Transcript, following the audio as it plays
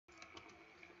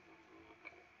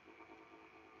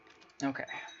Okay.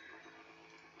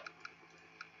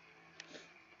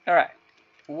 Alright.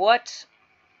 What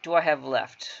do I have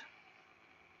left?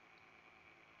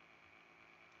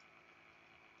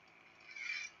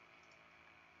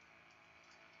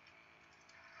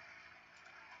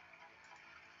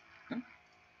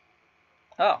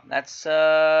 Oh, that's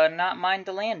not mine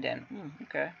to land in.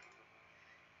 Okay.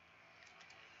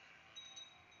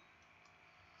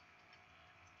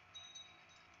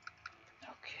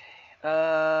 Okay.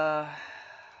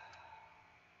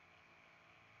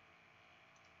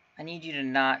 I need you to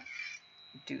not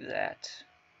do that.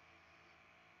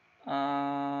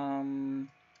 Yeah,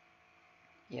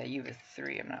 you have a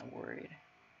 3. I'm not worried.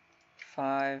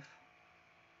 5.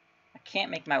 I can't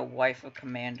make my wife a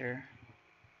commander.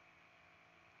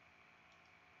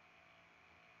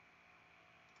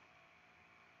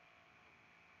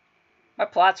 My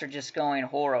plots are just going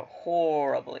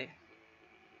horribly.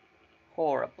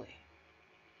 Horribly.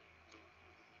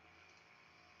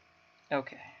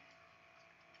 Okay.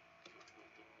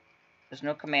 There's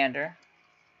no commander.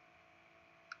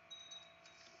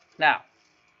 Now.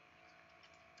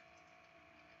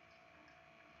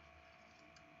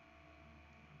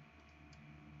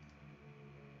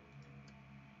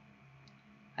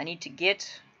 I need to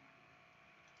get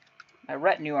my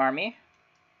retinue army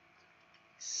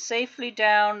safely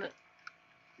down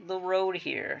the road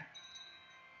here.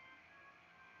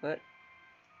 But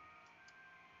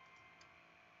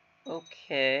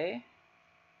okay.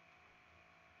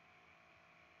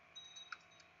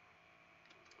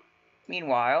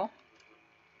 Meanwhile,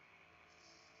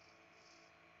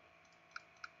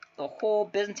 the whole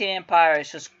Byzantine Empire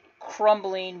is just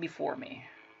crumbling before me.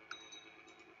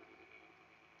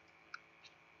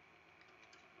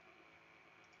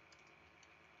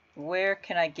 Where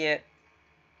can I get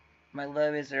my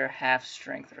levies that are half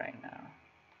strength right now?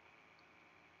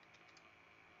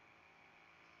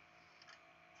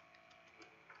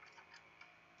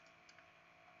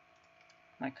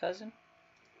 My cousin?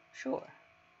 Sure.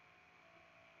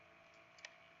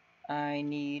 I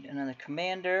need another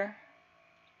commander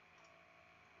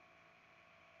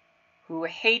who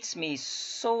hates me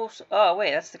so... Oh,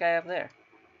 wait, that's the guy up there.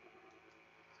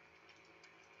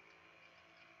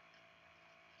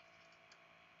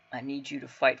 I need you to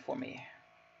fight for me.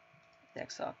 The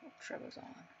Exile Trebizond.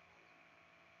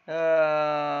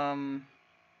 I'm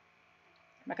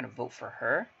not going to vote for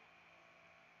her.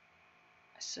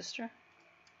 My sister?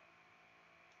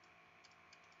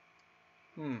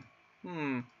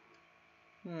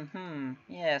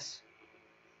 Yes.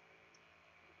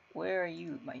 Where are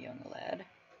you, my young lad?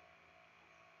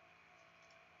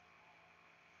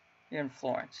 You're in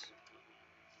Florence.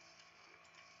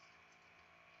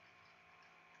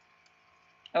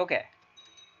 Okay.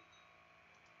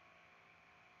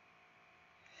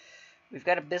 We've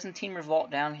got a Byzantine revolt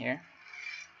down here.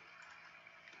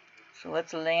 So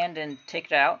let's land and take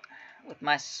it out with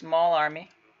my small army.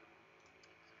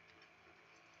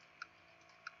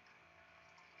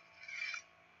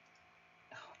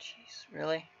 Oh, jeez.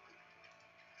 Really?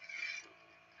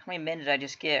 How many men did I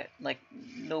just get? Like,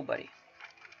 nobody.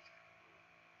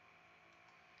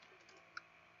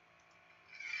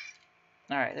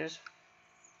 Alright, there's...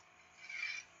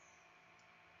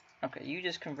 Okay, you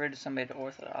just converted somebody to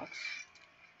Orthodox.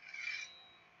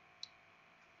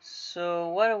 So,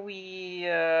 what do we...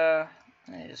 Let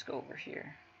me just go over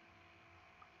here.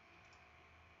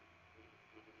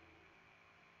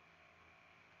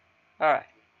 Alright.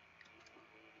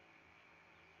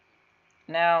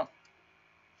 Now,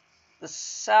 the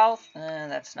south...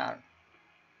 that's not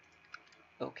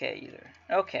okay either.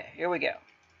 Okay, here we go.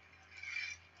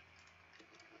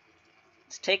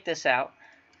 Let's take this out.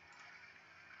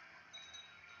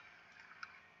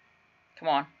 Come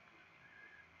on.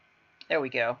 There we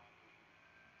go.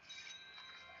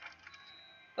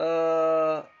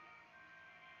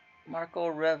 Marco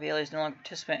Aurelius is no longer a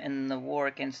participant in the war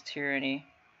against tyranny.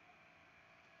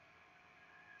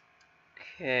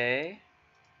 Okay.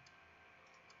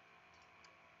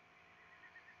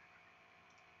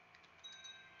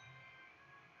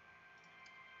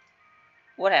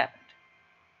 What happened?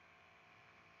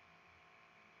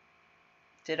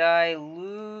 Did I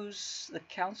lose the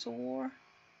council war?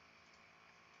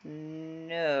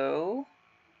 No.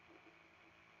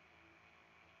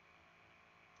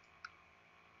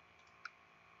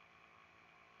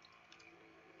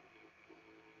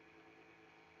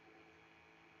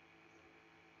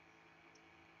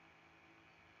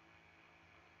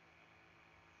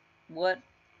 What?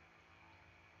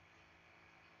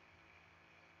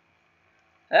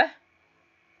 Huh?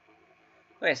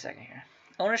 Wait a second here.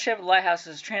 Ownership of the lighthouse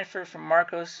is transferred from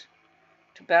Marcos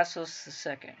to Bassos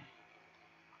II.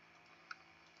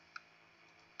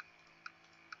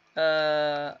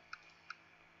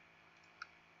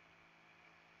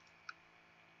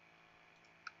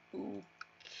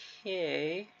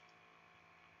 Okay.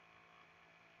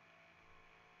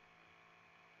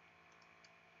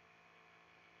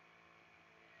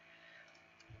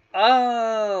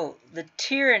 Oh, the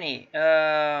tyranny.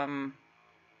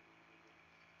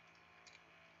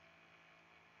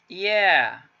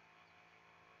 Yeah.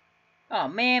 Oh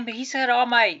man, but he's still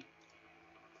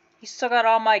got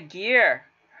all my gear.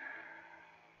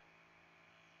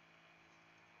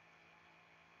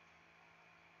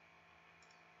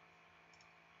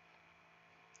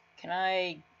 Can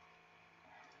I?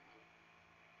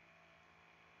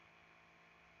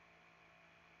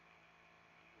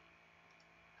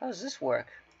 How does this work?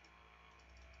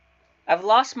 I've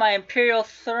lost my imperial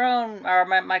throne, or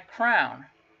my crown.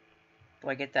 Do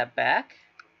I get that back?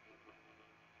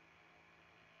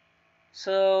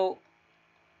 So,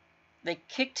 they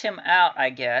kicked him out,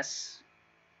 I guess.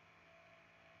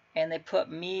 And they put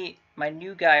me, my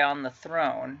new guy, on the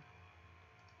throne.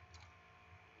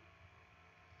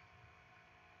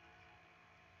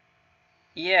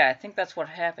 Yeah, I think that's what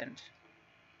happened.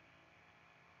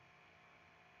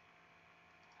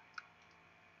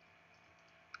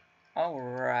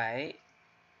 Alright.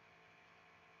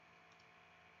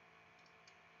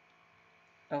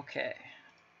 Okay.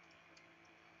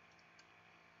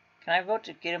 Can I vote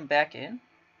to get him back in?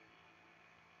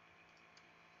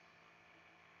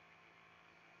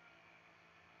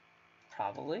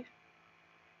 Probably.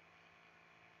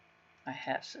 My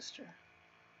half-sister.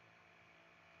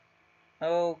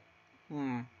 Oh.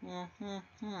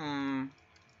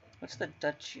 What's the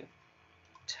Duchy of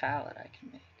Talent I can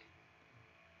make?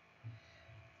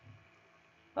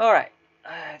 Alright.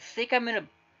 I think I'm in a...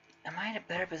 Am I in a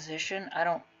better position? I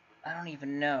don't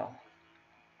even know.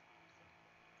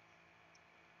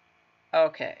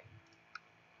 Okay.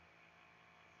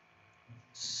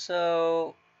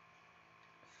 So...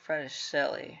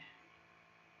 Fraticelli.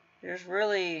 There's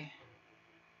really...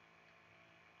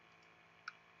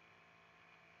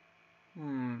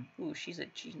 Ooh, she's a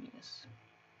genius.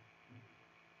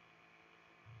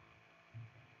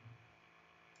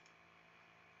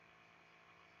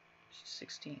 She's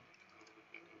 16.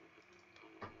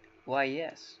 Why,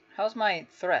 yes. How's my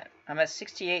threat? I'm at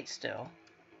 68 still.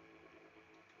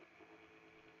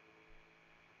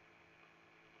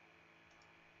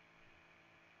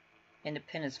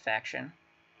 Independence faction.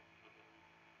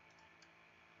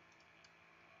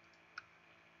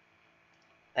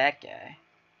 That guy.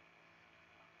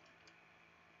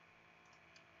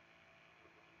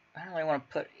 I don't really want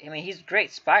to put... I mean, he's a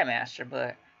great spy master,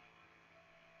 but...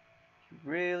 He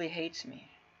really hates me.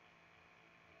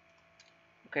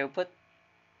 Okay, we'll put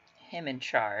him in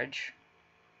charge.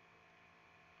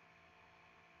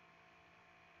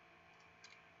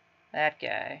 That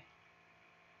guy.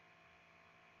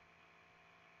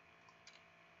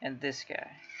 And this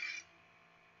guy.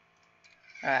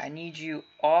 Alright, I need you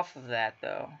off of that,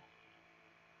 though.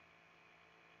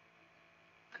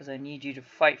 Because I need you to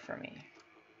fight for me.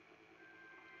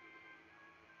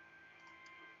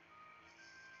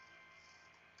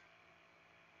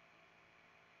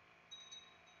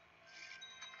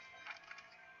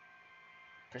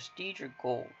 Prestige or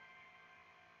gold?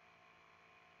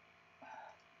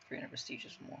 300 prestige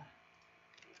is more.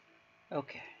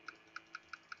 Okay.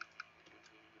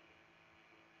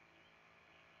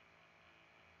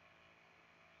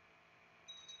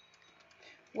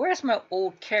 Where's my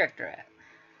old character at?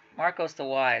 Marcos the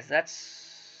Wise. That's...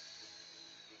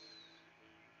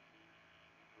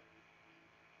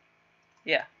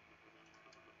 Yeah.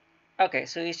 Okay,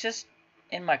 so he's just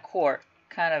in my court,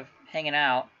 kind of hanging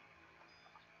out.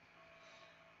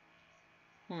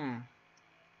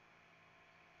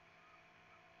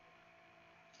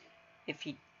 If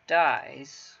he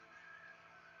dies...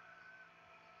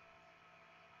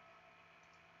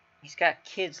 He's got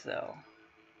kids, though.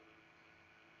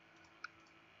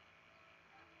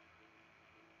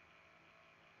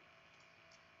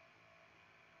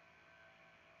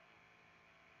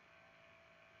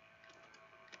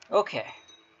 Okay.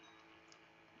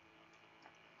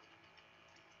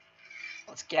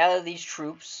 Let's gather these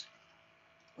troops,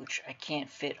 which I can't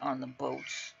fit on the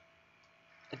boats.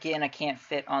 Again, I can't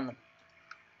fit on the...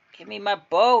 Give me my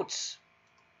boats!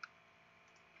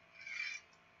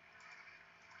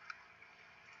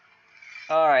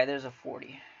 Alright, there's a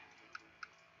 40.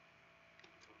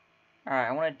 Alright,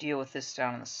 I want to deal with this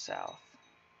down in the south.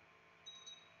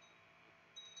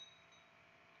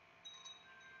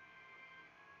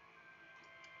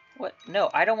 What? No,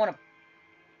 I don't want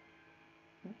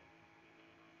to...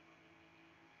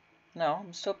 No,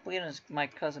 I'm still bleeding as my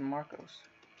cousin Marcos.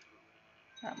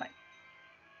 Not my...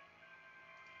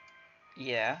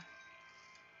 Yeah.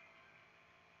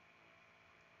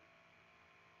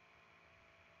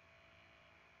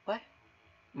 What?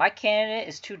 My candidate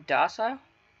is too docile?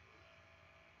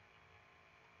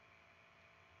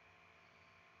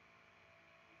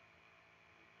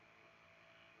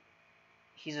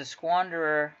 He's a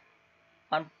squanderer,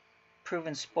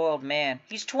 unproven, spoiled man.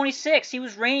 He's 26. He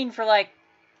was reigning for like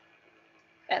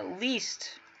at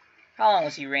least... How long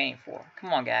was he reigning for?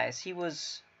 Come on, guys. He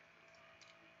was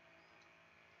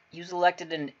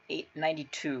elected in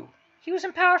 892. He was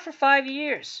in power for 5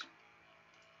 years.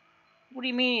 What do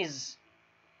you mean he's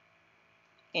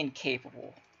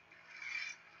incapable?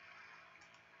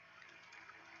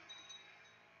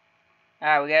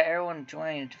 Alright, we got everyone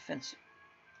joining the defense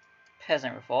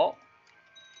peasant revolt.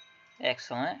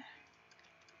 Excellent.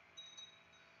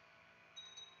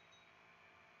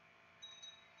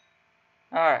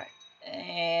 Alright.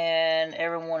 And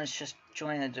everyone is just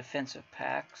joining the defensive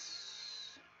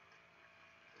packs.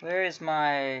 Where is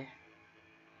my...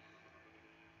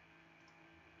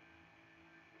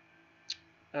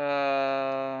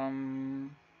 Oh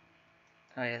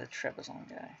yeah, the Trebizond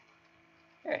guy.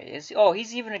 There he is. Oh,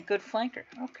 he's even a good flanker.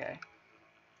 Okay.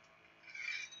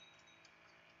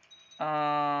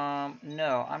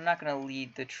 No, I'm not gonna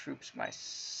lead the troops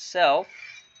myself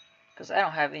because I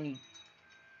don't have any.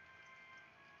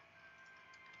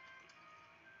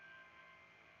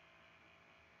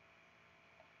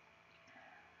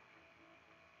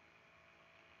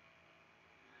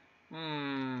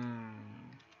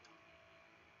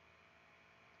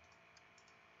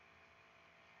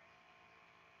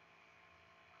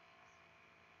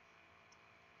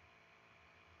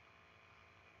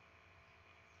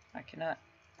 I cannot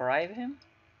bribe him?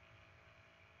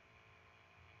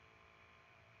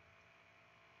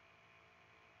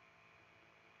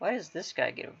 Why does this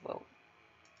guy get a vote?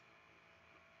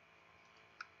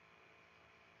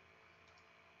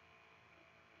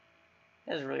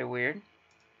 That is really weird.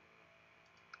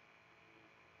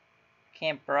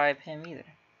 Can't bribe him either.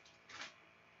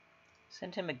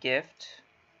 Send him a gift.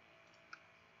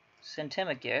 Send him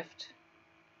a gift.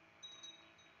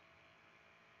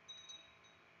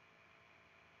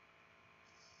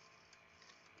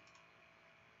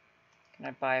 Can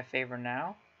I buy a favor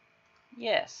now?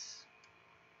 Yes.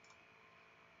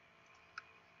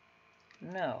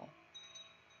 No.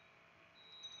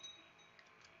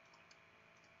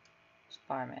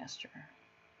 Spymaster.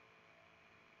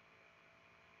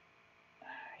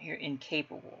 You're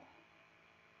incapable.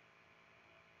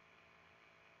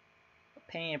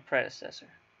 Opinion of predecessor.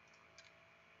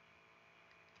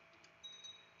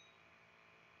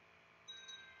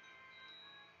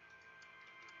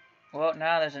 Well,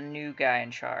 now there's a new guy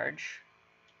in charge.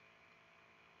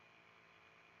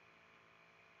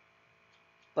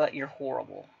 But you're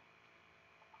horrible.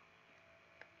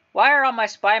 Why are all my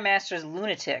spy masters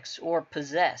lunatics or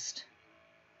possessed?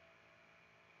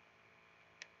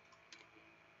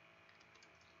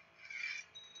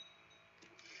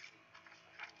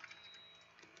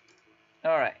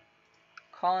 Alright.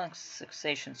 Calling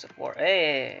succession support.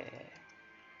 Hey!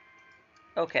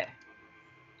 Okay.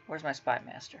 Where's my spy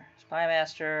master? Spy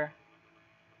master.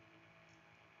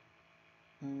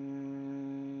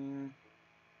 Can't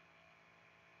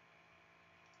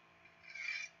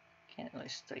really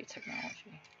study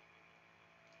technology.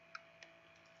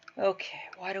 Okay,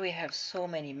 why do we have so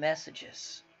many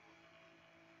messages?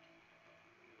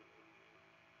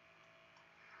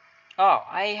 Oh,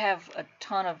 I have a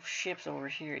ton of ships over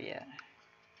here yet.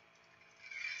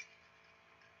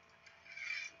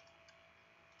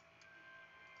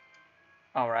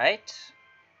 Alright.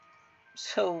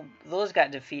 So, those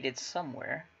got defeated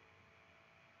somewhere.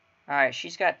 Alright,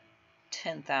 she's got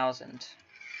 10,000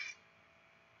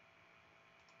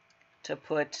 to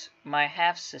put my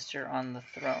half-sister on the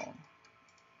throne.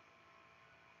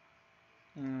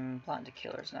 Plotting to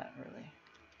kill her is not really...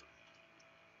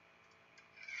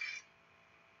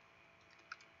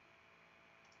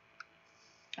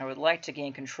 I would like to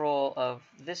gain control of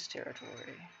this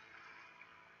territory.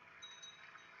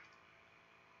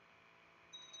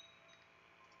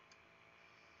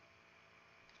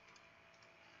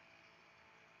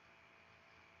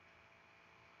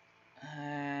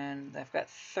 And I've got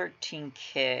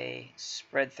 13k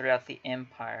spread throughout the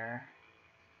empire.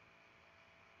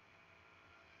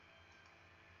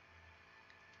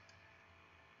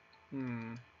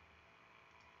 I'm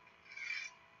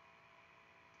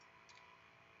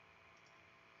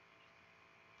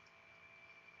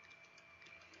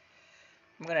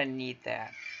gonna need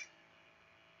that.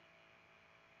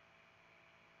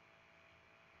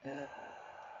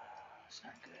 It's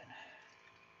not good.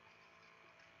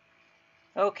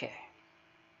 Okay.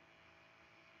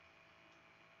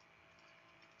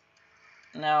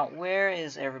 Now, where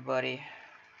is everybody?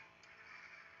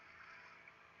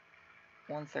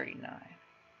 139.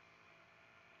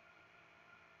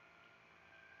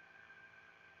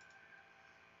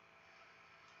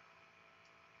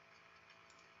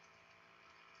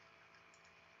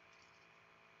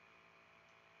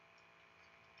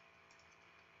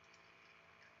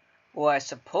 Well, I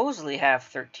supposedly have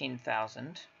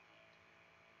 13,000.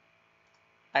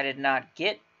 I did not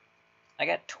get... I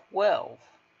got 12.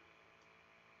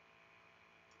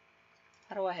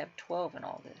 How do I have 12 in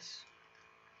all this?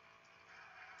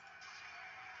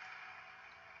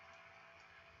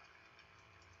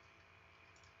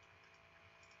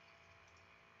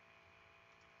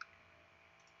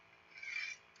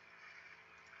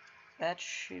 That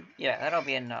should... Yeah, that'll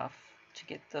be enough to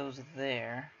get those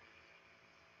there.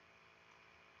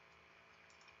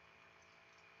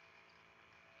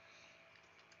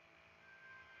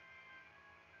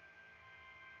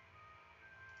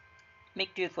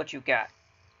 Make do with what you got.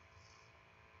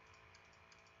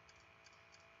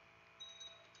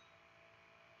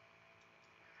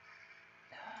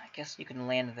 I guess you can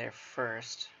land there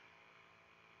first.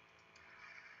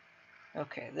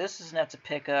 Okay, this is enough to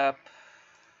pick up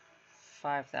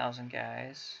 5,000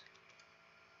 guys.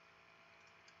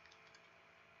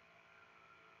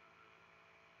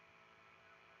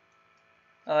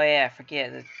 Oh yeah,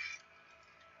 forget it.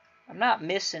 I'm not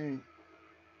missing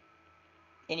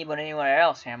anybody anywhere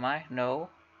else, am I? No.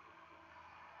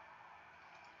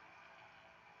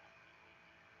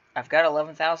 I've got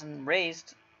 11,000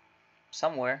 raised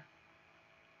somewhere.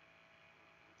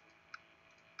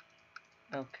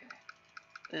 Okay.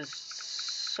 There's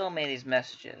so many of these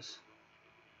messages.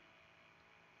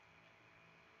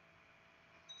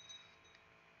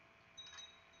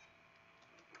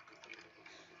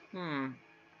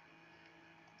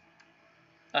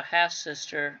 A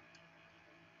half-sister.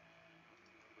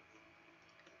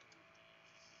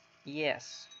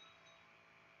 Yes.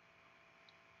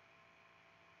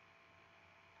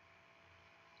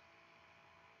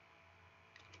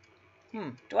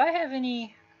 Do I have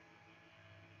any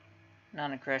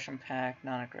non-aggression pact,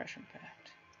 non-aggression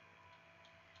pact?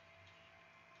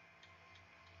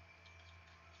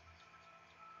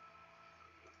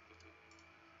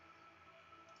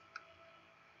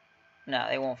 No,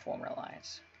 they won't form an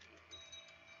alliance.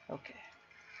 Okay.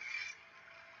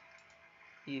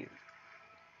 You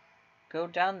go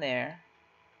down there.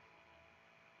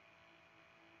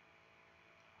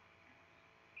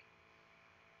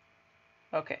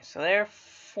 Okay, so they're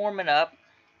forming up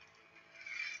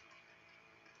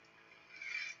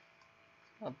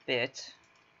a bit.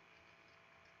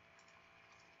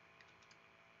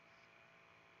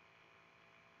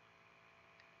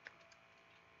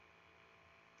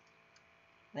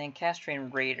 Then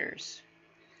castrating raiders.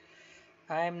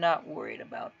 I'm not worried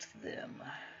about them.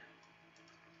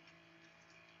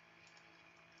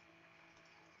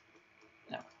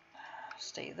 No.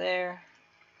 Stay there.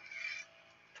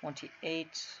 28.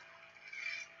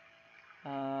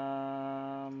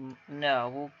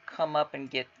 No, we'll come up and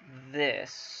get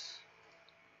this.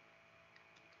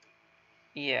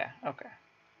 Yeah, okay.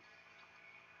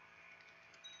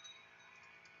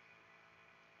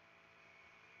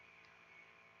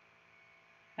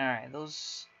 Alright,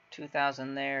 those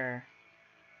 2,000 there are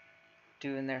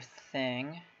doing their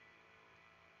thing.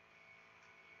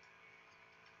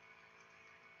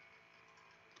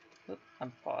 Oop,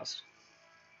 I'm paused.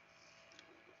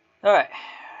 Alright,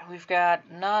 we've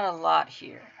got not a lot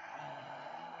here.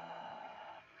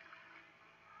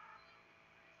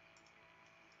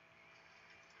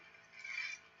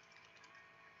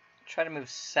 Try to move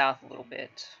south a little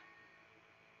bit.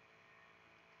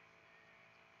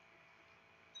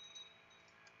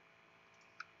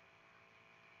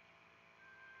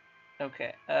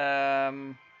 Okay,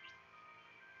 I'm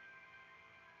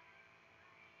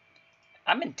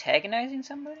antagonizing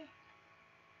somebody?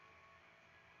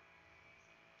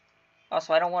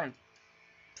 Also, I don't want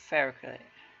to fabricate.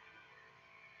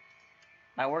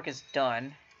 My work is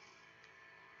done.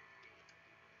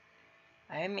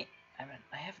 I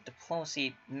have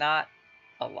diplomacy, not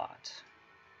a lot.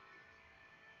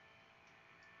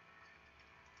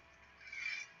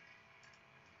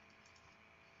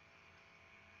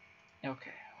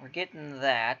 Okay, we're getting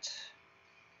that.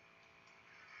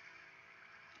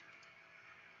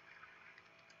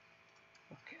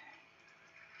 Okay.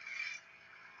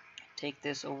 Take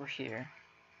this over here.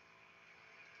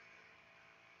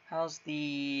 How's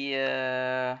the,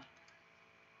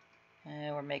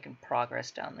 we're making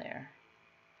progress down there.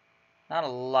 Not a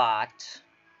lot.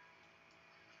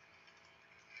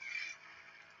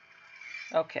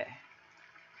 Okay.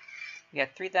 We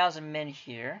got 3,000 men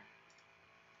here.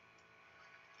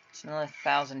 It's another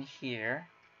 1,000 here.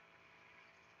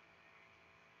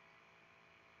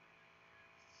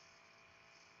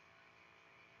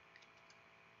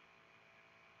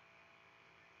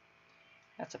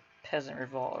 That's a peasant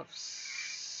revolt of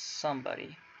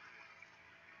somebody.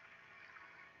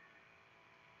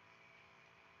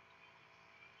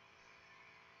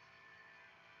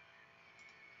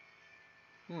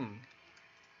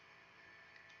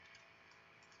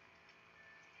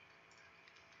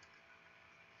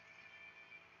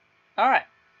 Alright.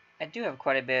 I do have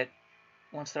quite a bit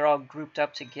once they're all grouped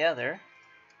up together.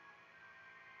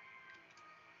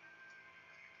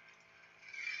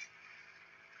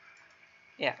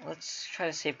 Yeah, let's try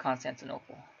to save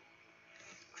Constantinople.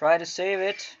 Try to save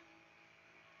it.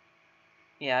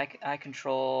 Yeah, I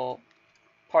control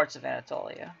parts of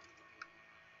Anatolia.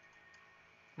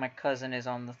 My cousin is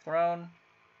on the throne.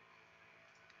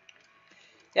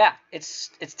 Yeah, it's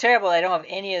terrible I don't have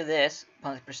any of this.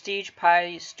 Prestige,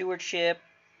 piety, stewardship.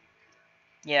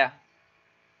 Yeah.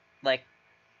 Like,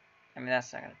 I mean,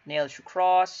 that's not gonna nail the true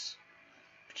cross.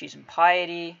 Prestige and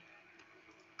piety.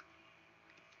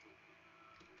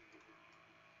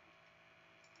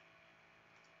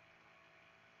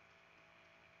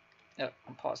 Oh,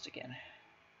 I'm paused again.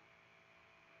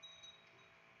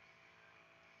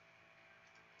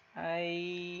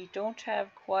 I don't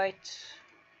have quite...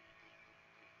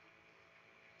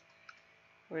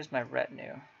 Where's my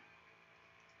retinue?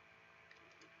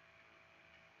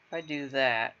 If I do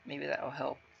that, maybe that'll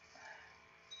help.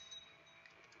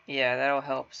 Yeah, that'll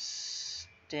help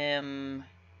stem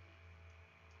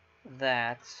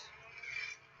that.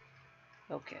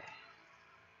 Okay.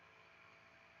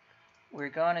 We're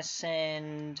gonna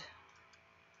send...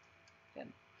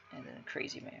 And then a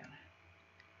crazy man.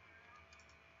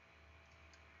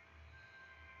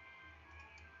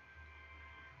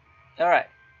 Alright.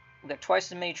 We got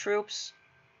twice as many troops.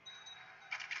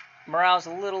 Morale's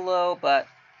a little low, but...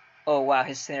 Oh wow,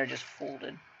 his center just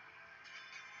folded.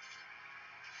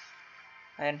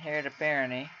 I inherited a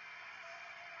barony.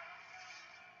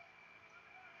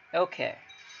 Okay.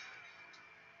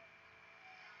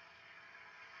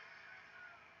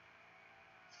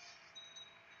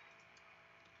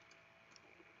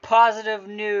 Positive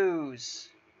news!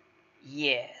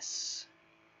 Yes.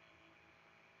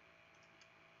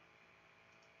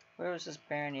 Where was this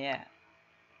barony at?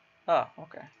 Oh,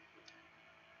 okay.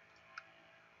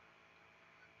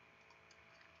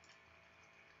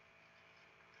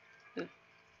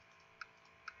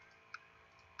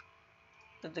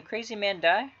 Did the crazy man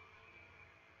die?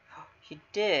 He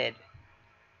did.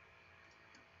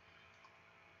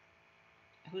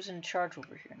 Who's in charge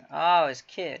over here now? Oh, his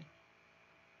kid.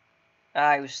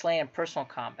 Ah, he was slain in personal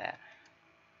combat.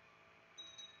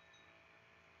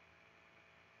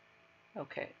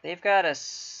 Okay, they've got a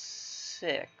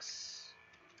 6.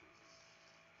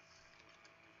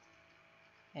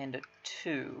 And a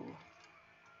 2.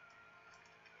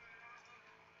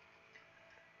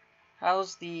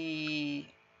 How's the...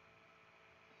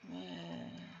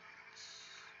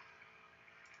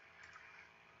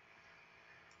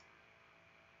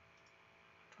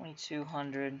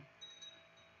 2,200.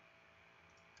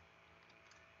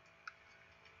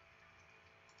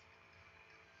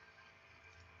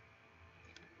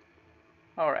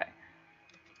 Alright.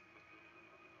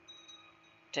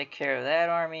 Take care of that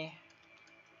army.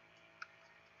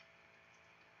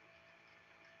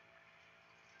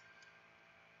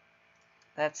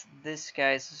 That's this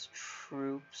guy's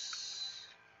troops.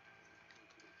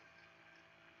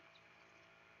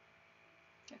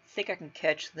 I think I can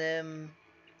catch them.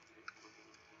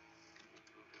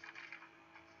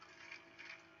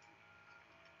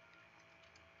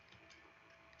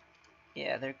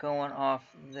 Yeah, they're going off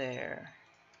there.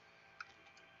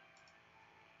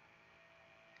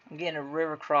 I'm getting a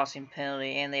river crossing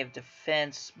penalty and they have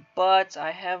defense, but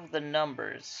I have the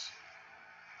numbers.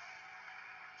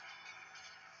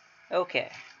 Okay.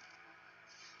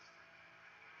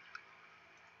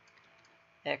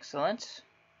 Excellent.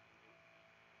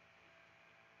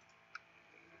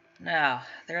 Now,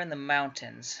 they're in the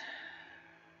mountains.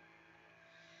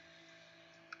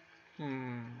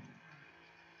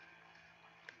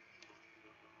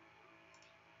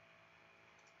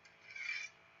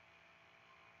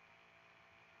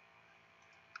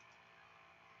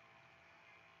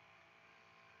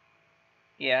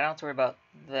 Yeah, I don't have to worry about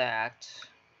that.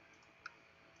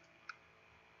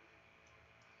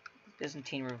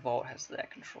 Byzantine Revolt has that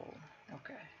controlled.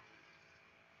 Okay.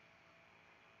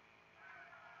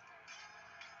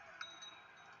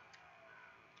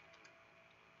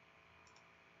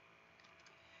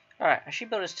 Alright, I should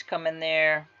be able to come in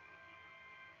there.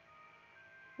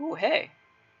 Ooh, hey.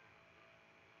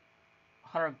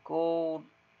 100 gold.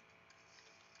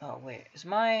 Oh, wait. Is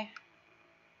my...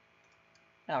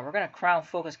 No, we're going to crown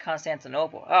focus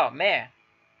Constantinople. Oh, man.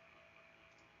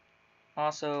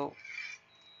 Also,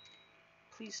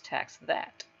 please tax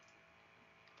that.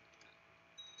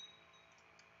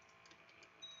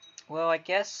 Well, I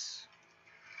guess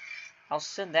I'll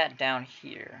send that down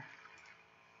here.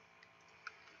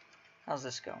 How's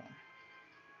this going?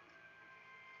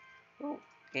 Ooh,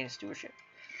 gain stewardship.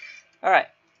 Alright.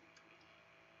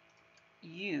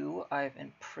 You, I've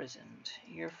imprisoned.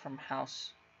 You're from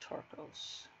House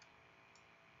Torcos.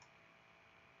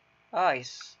 Ah,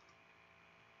 he's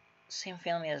same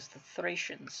family as the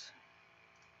Thracians.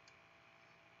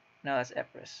 No, that's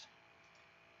Epirus.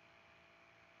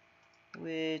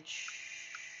 Which...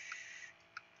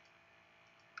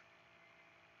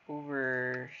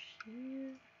 over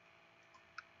here?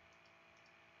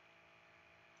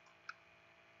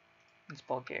 It's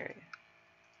Bulgaria.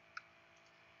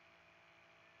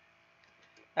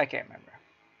 I can't remember.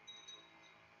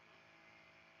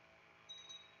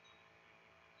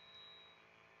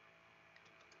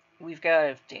 We've got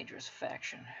a dangerous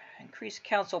faction. Increased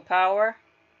council power.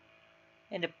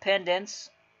 Independence.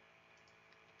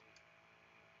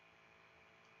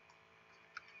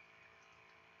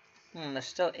 There's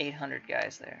still 800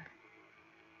 guys there.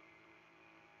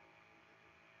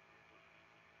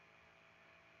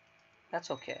 That's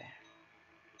okay.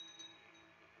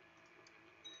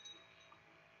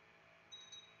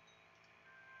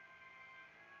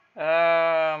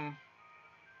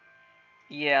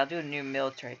 Yeah, I'll do a new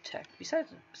military tech. Besides,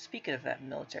 speaking of that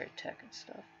military tech and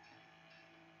stuff.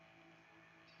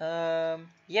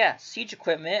 Yeah, siege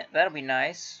equipment. That'll be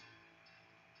nice.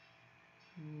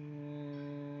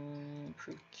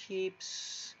 Improve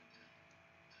keeps.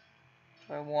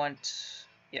 Do I want...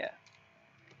 Yeah.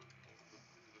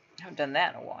 I haven't done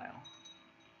that in a while.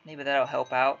 Maybe that'll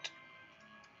help out.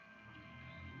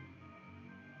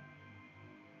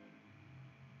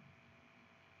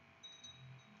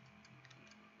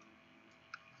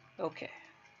 Okay.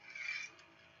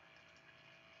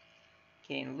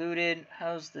 Getting looted.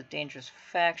 How's the dangerous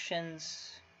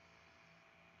factions?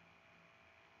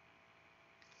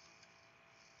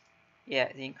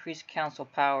 Yeah, the increased council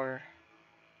power.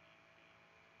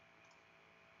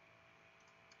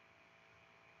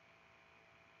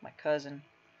 My cousin.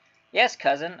 Yes,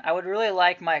 cousin. I would really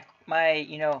like my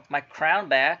crown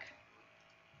back.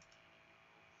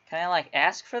 Can I like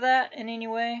ask for that in any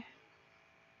way?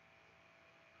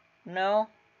 No.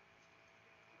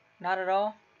 Not at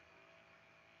all.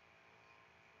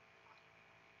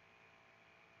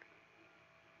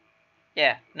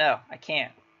 Yeah, no, I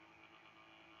can't.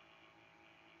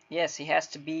 Yes, he has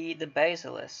to be the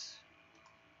Basilis.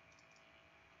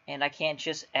 And I can't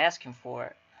just ask him for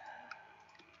it.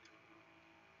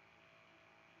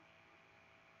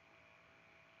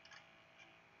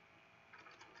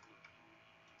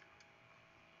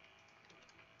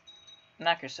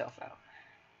 Knock yourself out.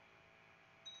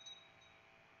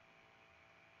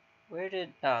 Where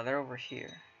did... Oh, they're over here.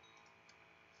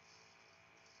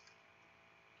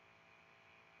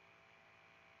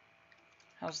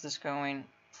 How's this going?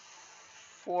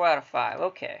 4 out of 5.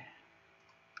 Okay.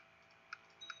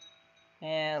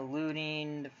 And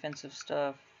looting, defensive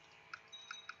stuff.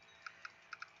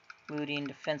 Looting,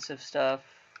 defensive stuff.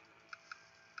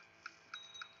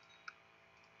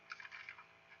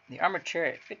 The armored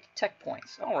chariot, 50 tech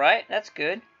points. Alright, that's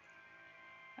good.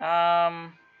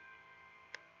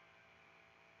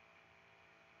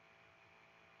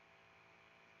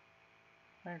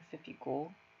 150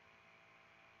 gold?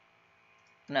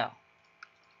 No.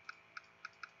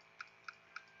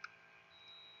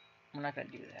 I'm not gonna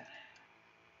do that.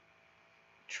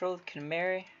 Betrothed can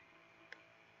marry.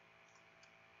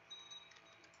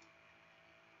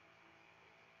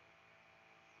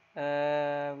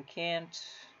 We can't.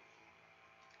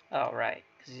 Oh, right,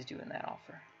 because he's doing that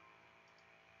offer.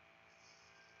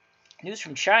 News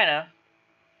from China.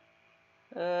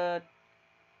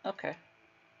 Okay.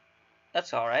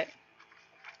 That's alright.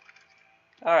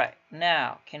 Alright,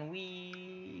 now, can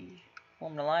we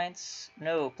form an alliance?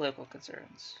 No political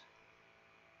concerns.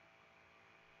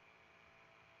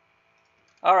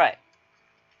 Alright.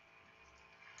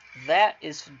 That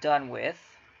is done with.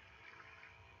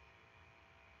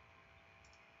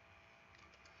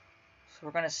 So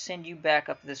we're going to send you back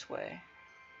up this way.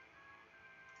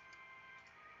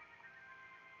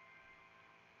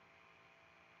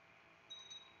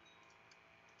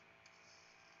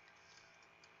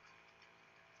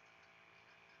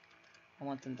 I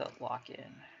want them to lock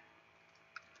in.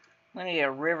 We need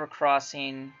a river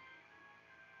crossing.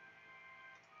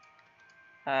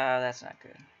 That's not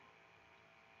good.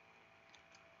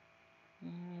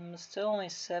 Still only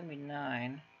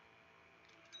 79.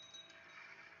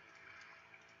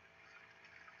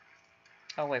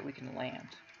 Oh wait, we can land.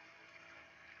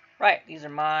 Right, these are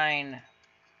mine.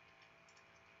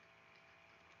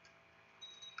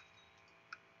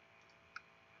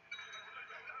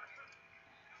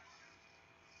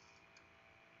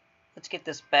 Let's get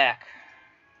this back.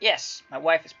 Yes, my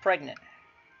wife is pregnant.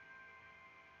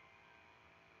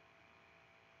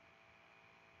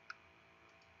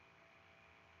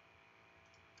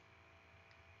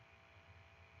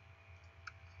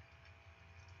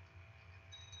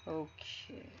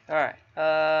 Okay, alright.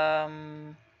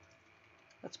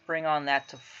 Let's bring on that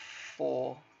to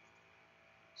full.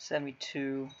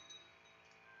 72.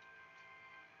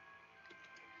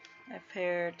 I've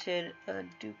inherited a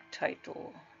duke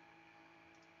title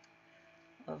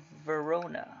of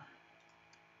Verona.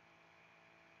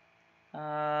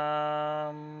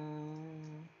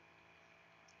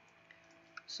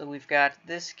 So we've got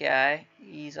this guy.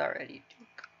 He's already duke.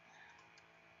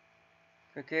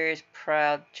 Gregarious,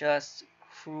 proud, just,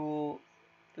 cruel,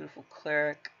 beautiful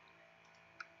cleric.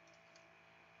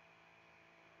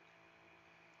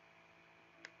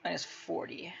 Minus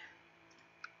 40.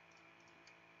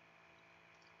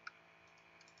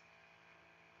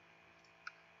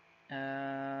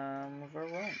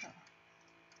 Verona.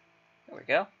 There we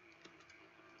go.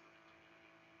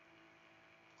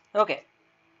 Okay.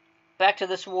 Back to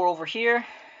this war over here.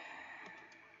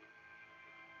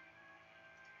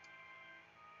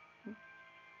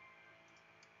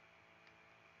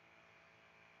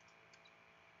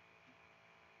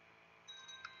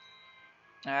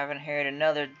 I've inherited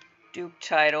another duke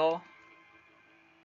title.